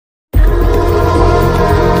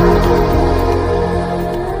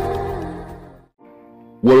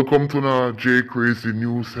Welcome to the J Crazy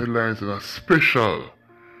News Headlines and a special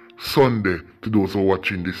Sunday to those who are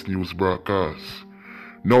watching this news broadcast.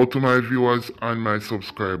 Now to my viewers and my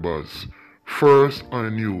subscribers, first on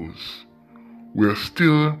the news, we are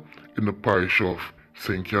still in the parish of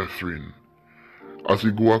St. Catherine as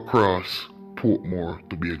we go across Portmore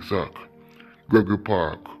to be exact, Gregory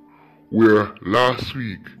Park, where last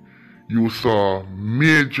week you saw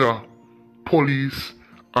major police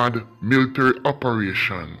and military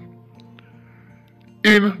operation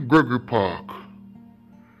in Gregory Park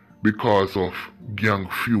because of gang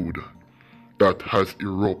feud that has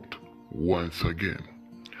erupted once again.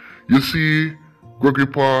 You see, Gregory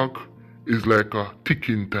Park is like a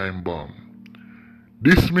ticking time bomb.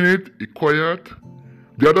 This minute it quiet,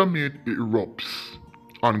 the other minute it erupts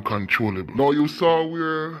uncontrollably. Now you saw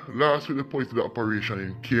where last week the police did the operation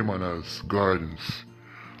in Caymanas Gardens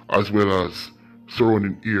as well as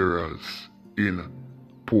surrounding areas in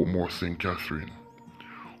Portmore, St. Catherine,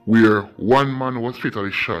 where one man was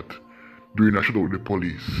fatally shot during a shootout with the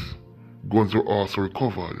police. Guns were also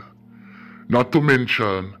recovered. Not to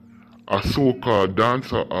mention a so-called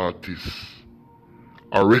dancer artist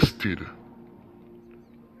arrested.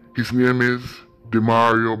 His name is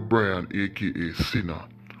Demario Bryan, aka Sinner,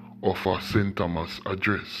 of a St. Thomas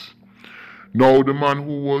address. Now the man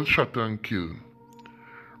who was shot and killed,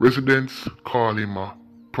 residents call him a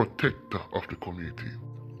protector of the community.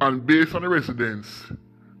 And based on the residents,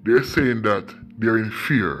 they're saying that they're in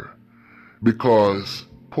fear because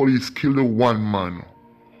police killed the one man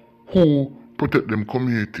who protect them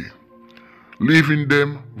community, leaving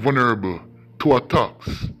them vulnerable to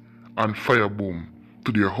attacks and fireboom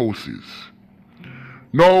to their houses.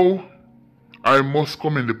 Now, I must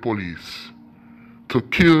commend the police to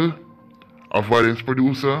kill a violence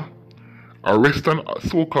producer, arrest a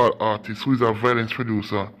so-called artist who is a violence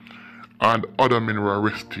producer, and other men were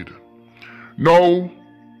arrested. Now,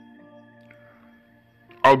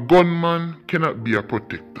 a gunman cannot be a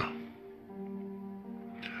protector.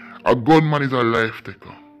 A gunman is a life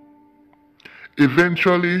taker.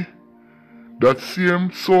 Eventually, that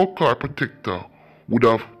same so-called protector would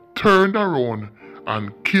have turned around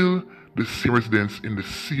and killed the same residents in the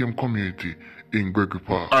same community in Gregory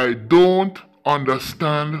Park. I don't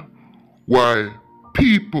understand why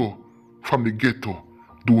people from the ghetto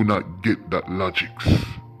do not get that logic.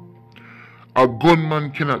 A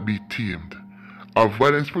gunman cannot be tamed. A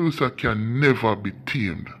violence producer can never be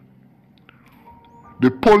tamed.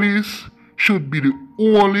 The police should be the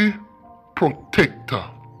only protector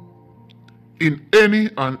in any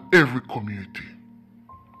and every community.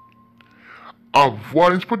 A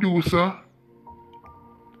violence producer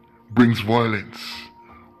brings violence,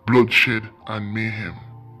 bloodshed, and mayhem.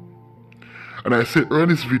 And I said earlier in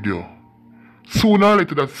this video, sooner or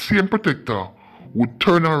later that same protector would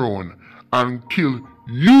turn around and kill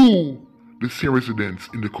you, the same residents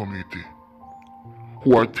in the community,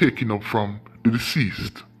 who are taken up from the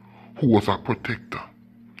deceased, who was a protector.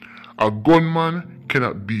 A gunman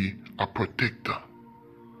cannot be a protector.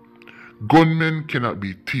 Gunmen cannot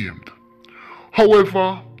be tamed.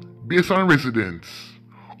 However, based on residents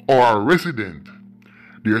or a resident,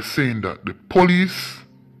 they are saying that the police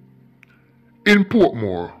in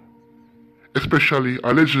Portmore, especially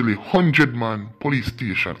allegedly 100-man police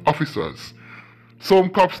station officers,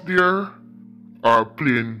 some cops there are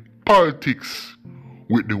playing politics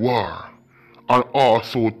with the war and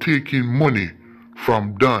also taking money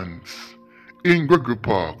from dons in Gregory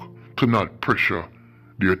Park to not pressure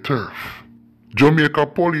their turf. Jamaica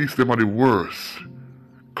police, them are the worst,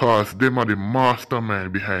 cause them are the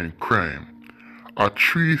mastermind behind crime. A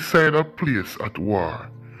three-sided place at war,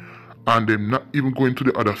 and them not even going to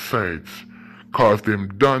the other sides, cause them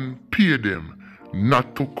done pay them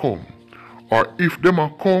not to come. Or if them a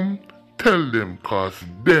come, tell them, cause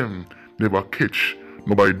them never catch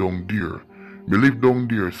nobody down there. Me live down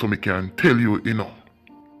there so me can tell you enough.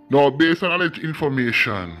 Now based on alleged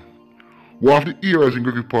information, one of the areas in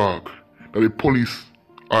Gregory Park that the police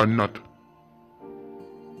are not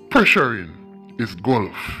pressuring is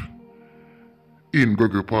golf in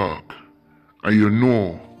Gregory Park. And you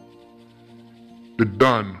know the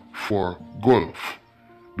Don for golf,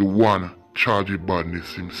 the one charged with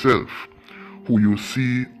badness himself, who you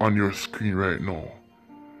see on your screen right now.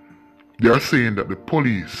 They are saying that the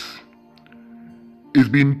police is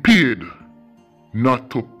being paid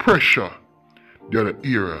not to pressure the other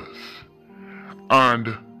areas.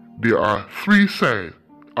 And there are three sides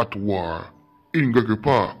at war in Gregory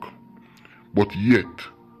Park, but yet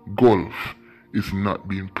golf is not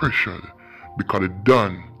being pressured because the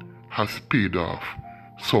Don has paid off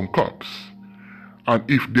some cops. And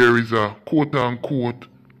if there is a quote-unquote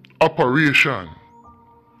operation,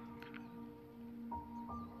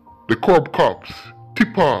 the corp cops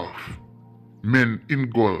tip off men in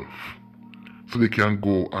Gulf so they can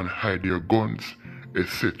go and hide their guns,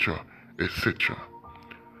 etc., etc.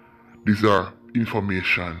 These are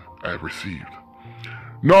information I've received.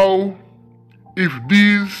 Now, if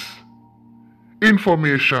these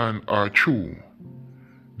information are true,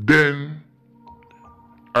 then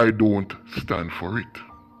I don't stand for it.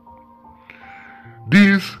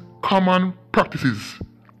 These common practices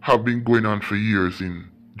have been going on for years in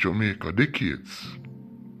Jamaica, decades.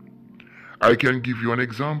 I can give you an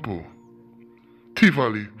example.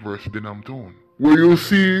 Tivoli versus Denham Town, where you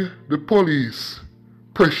see the police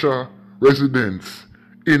pressure residents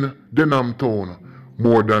in Denham Town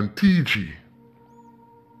more than TG.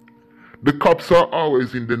 The cops are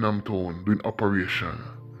always in Denham Town doing operation,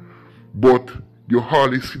 but you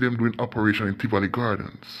hardly see them doing operation in Tivoli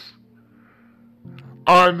Gardens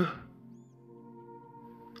and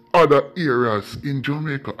other areas in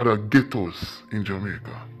Jamaica, other ghettos in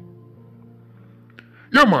Jamaica.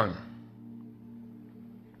 Yeah, man.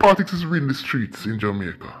 Politics is real in the streets in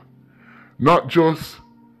Jamaica. Not just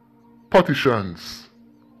politicians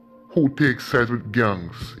who take sides with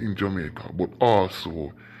gangs in Jamaica, but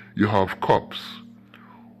also you have cops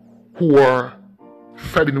who are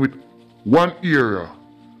siding with one area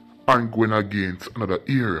and going against another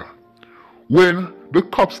area, when the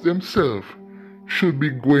cops themselves should be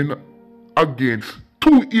going against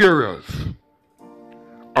two areas,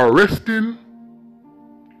 arresting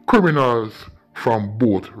criminals from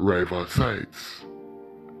both rival sides.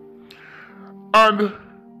 And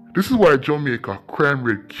this is why Jamaica crime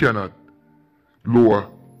rate cannot lower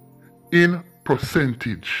in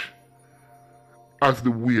percentage as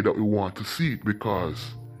the way that we want to see it,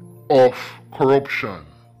 because of corruption.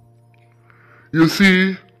 You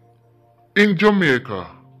see, in Jamaica,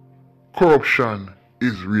 corruption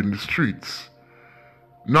is real in the streets,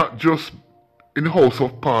 not just in the House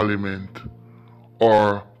of Parliament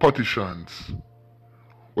or politicians,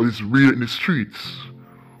 but it's real in the streets,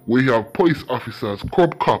 where you have police officers,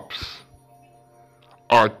 corp cops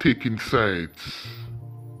are taking sides,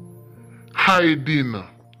 hiding,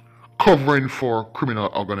 covering for criminal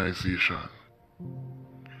organization.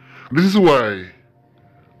 This is why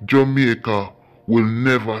Jamaica will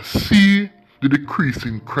never see the decrease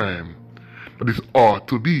in crime that it ought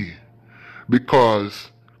to be,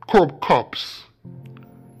 because corp cops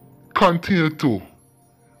continue to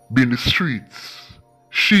be in the streets,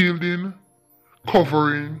 shielding,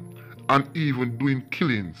 covering, and even doing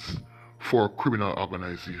killings for criminal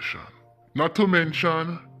organization. Not to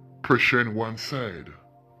mention pressuring one side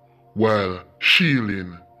while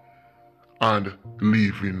shielding and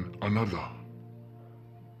leaving another.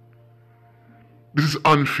 This is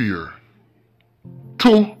unfair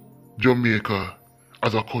to Jamaica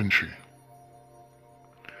as a country.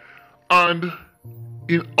 And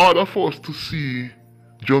in order for us to see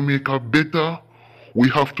Jamaica better, we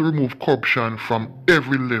have to remove corruption from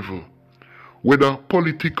every level, whether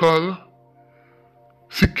political,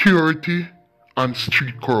 security, and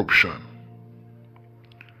street corruption.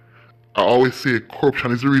 I always say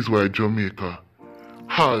corruption is the reason why Jamaica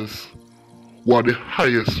has one of the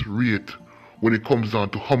highest rate when it comes down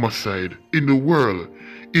to homicide in the world,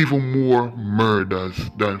 even more murders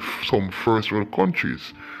than some first world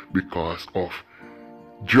countries, because of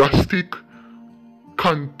drastic,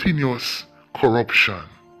 continuous corruption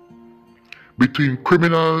between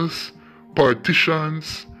criminals,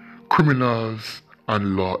 politicians, criminals,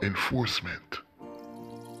 and law enforcement.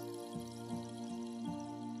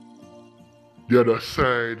 The other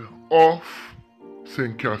side of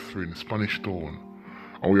St. Catherine, Spanish Town,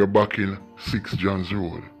 and we are back in 6 John's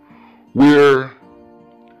Road, where,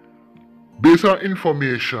 based on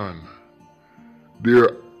information,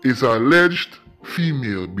 there is an alleged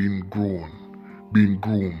female being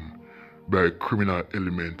groomed by a criminal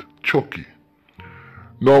element, Chucky.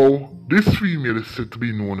 Now, this female is said to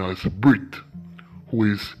be known as Brit,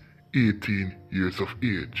 who is 18 years of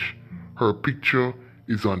age. Her picture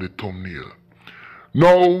is on the thumbnail.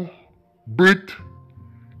 Now, Brit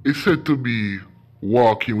is said to be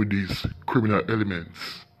walking with these criminal elements,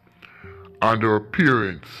 and her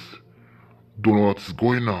parents don't know what's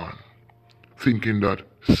going on, thinking that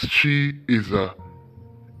she is an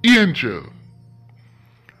angel.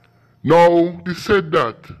 Now, they said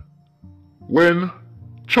that when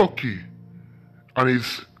Chucky and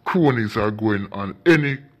his cronies are going on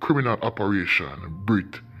any criminal operation,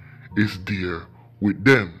 Brit is there with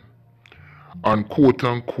them, and quote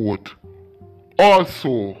unquote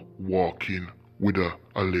also walking with an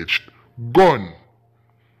alleged gun.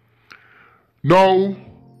 Now,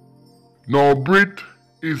 Now Brit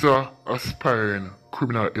is a aspiring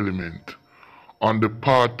criminal element on the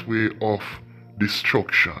pathway of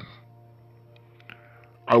destruction.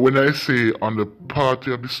 And when I say on the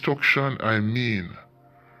pathway of destruction, I mean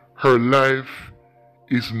her life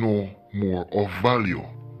is no more of value.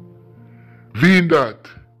 Being that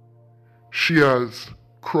she has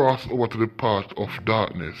crossed over to the path of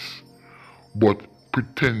darkness, but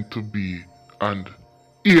pretend to be an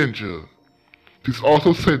angel. It is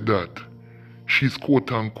also said that she's quote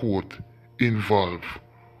unquote involved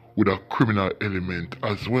with a criminal element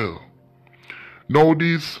as well. Now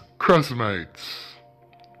these Krasmites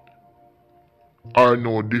are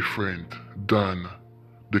no different than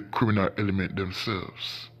the criminal element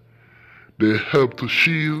themselves. They help to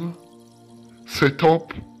shield, set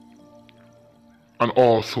up, and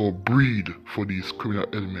also breed for these criminal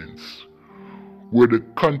elements, where the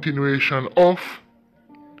continuation of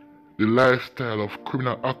the lifestyle of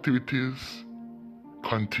criminal activities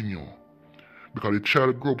continue, because the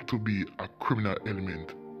child grow up to be a criminal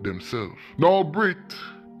element themselves. Now Brit,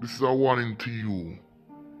 this is a warning to you,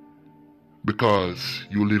 because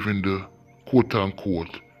you live in the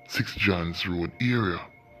quote-unquote 6 Johns Road area.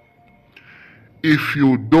 If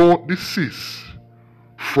you don't desist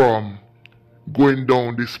from going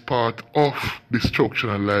down this path of destruction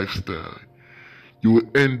and lifestyle, you will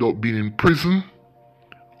end up being in prison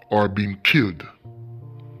or being killed.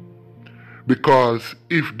 Because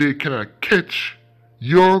if they cannot catch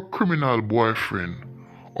your criminal boyfriend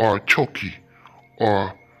or Chucky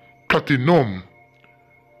or Platinum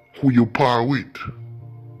who you par with,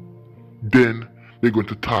 then they're going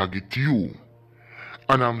to target you.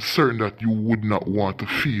 And I'm certain that you would not want to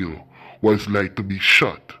feel what it's like to be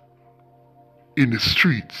shot in the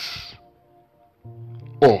streets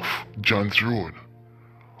of Johns Road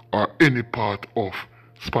or any part of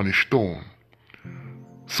Spanish Town.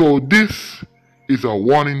 So this is a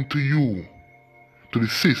warning to you to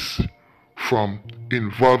desist from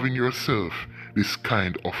involving yourself this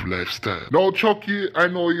kind of lifestyle. Now Chucky, I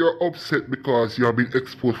know you're upset because you have been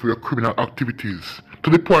exposed for your criminal activities to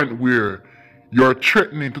the point where you're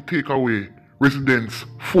threatening to take away residents'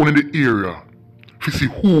 phone in the area to see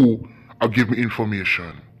who will give me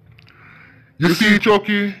information. You see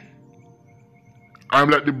Chucky, I'm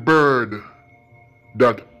like the bird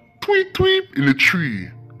that tweet tweet in the tree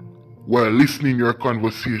while listening your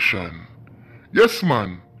conversation. Yes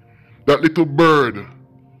man, that little bird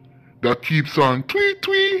that keeps on tweet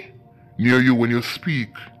tweet near you when you speak.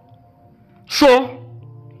 So,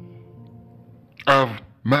 I have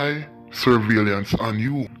my surveillance on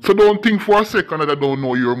you. So don't think for a second that I don't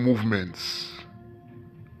know your movements.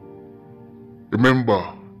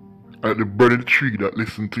 Remember, I'm the bird in the tree that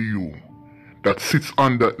listens to you, that sits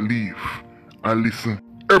on that leaf and listen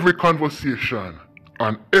every conversation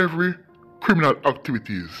and every criminal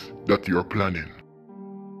activities that you're planning.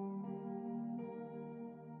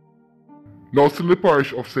 Now still in the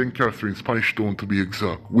parish of St. Catherine, Spanish Town to be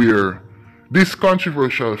exact, where this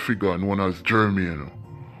controversial figure known as Jermaine,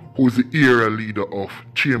 who is the area leader of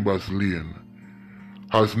Chambers Lane,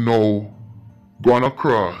 has now gone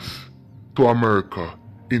across to America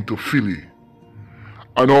into Philly.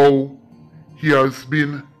 And now he has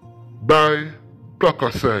been by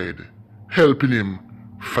Placka side, helping him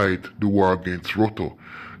fight the war against Rotto.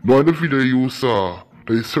 Now in the video you saw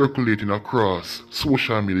that is circulating across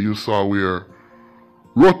social media, you saw where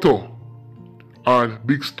Rotto and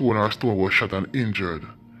Big Stone or Stone was shot and injured.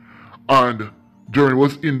 And Jermaine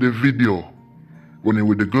was in the video running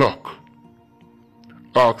with the Glock,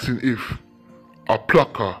 asking if a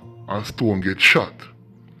Placka and Stone get shot.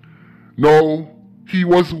 Now, he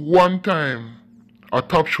was one time a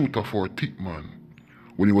top shooter for Tipman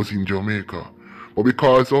when he was in Jamaica. But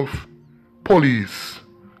because of police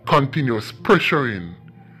continuous pressuring,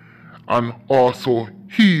 and also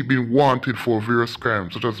he been wanted for various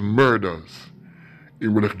crimes such as murders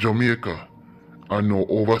in West Jamaica and now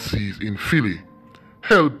overseas in Philly,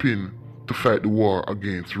 helping to fight the war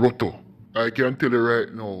against Rotto. I can tell you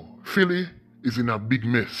right now, Philly is in a big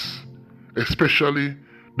mess, especially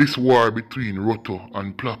this war between Rotto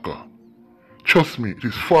and Placka. Trust me, it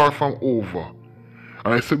is far from over.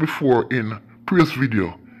 And I said before in previous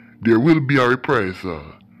video, there will be a reprisal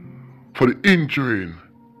for the injuring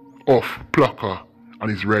of Placka and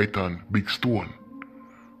his right hand, Big Stone.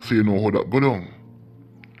 So you know how that go down.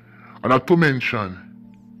 And not to mention,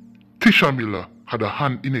 Tisha Miller had a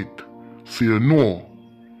hand in it. So you know,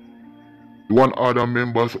 the one other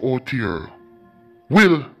members out here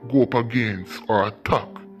will go up against or attack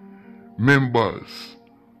members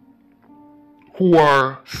who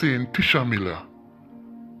are saying Tisha Miller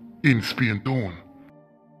in Spain Town.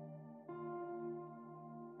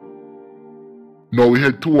 Now we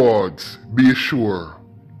head towards Bayshore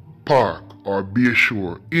Park or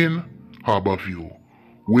Bayshore in Harborview,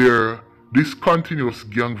 where this continuous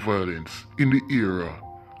gang violence in the area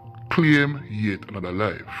claim yet another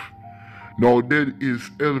life. Now dead is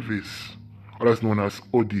Elvis, otherwise known as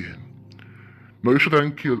Odin. Now he shot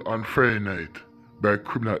and killed on Friday night by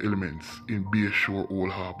criminal elements in Bayshore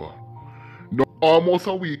Old Harbour. Now almost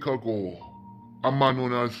a week ago, a man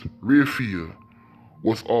known as Rayfield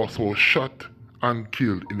was also shot and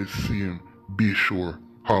killed in the same Bayshore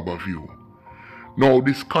Harborview. Now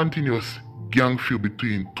this continuous gang feud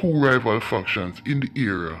between two rival factions in the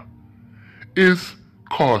area is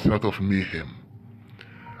causing a lot of mayhem.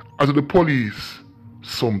 As the police,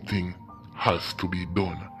 something has to be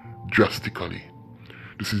done drastically.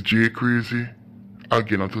 This is J Crazy.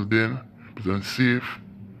 Again, until then, please safe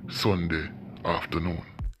Sunday afternoon.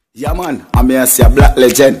 Yeah man, I'm here to see a black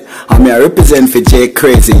legend. I'm here represent for J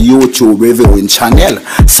Crazy YouTube reviewing channel.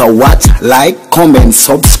 So watch, like, comment,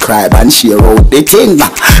 subscribe and share out the thing.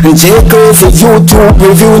 J Crazy YouTube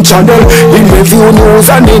reviewing channel. In review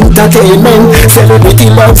news and entertainment.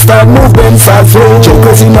 Celebrity lifestyle movements as well. J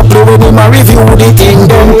Crazy not play when him a review the thing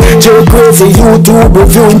then. J Crazy YouTube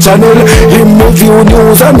reviewing channel. In review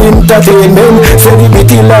news and entertainment.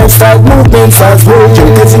 Celebrity lifestyle movements as well. J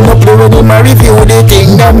Crazy not play when him a review the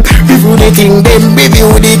thing then. Review the thing then, review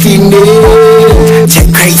the thing then.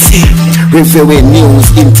 J Crazy, reviewing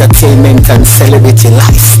news, entertainment and celebrity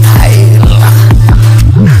lifestyle.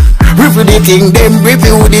 Review the thing then,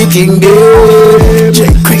 review the thing then. J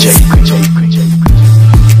Crazy.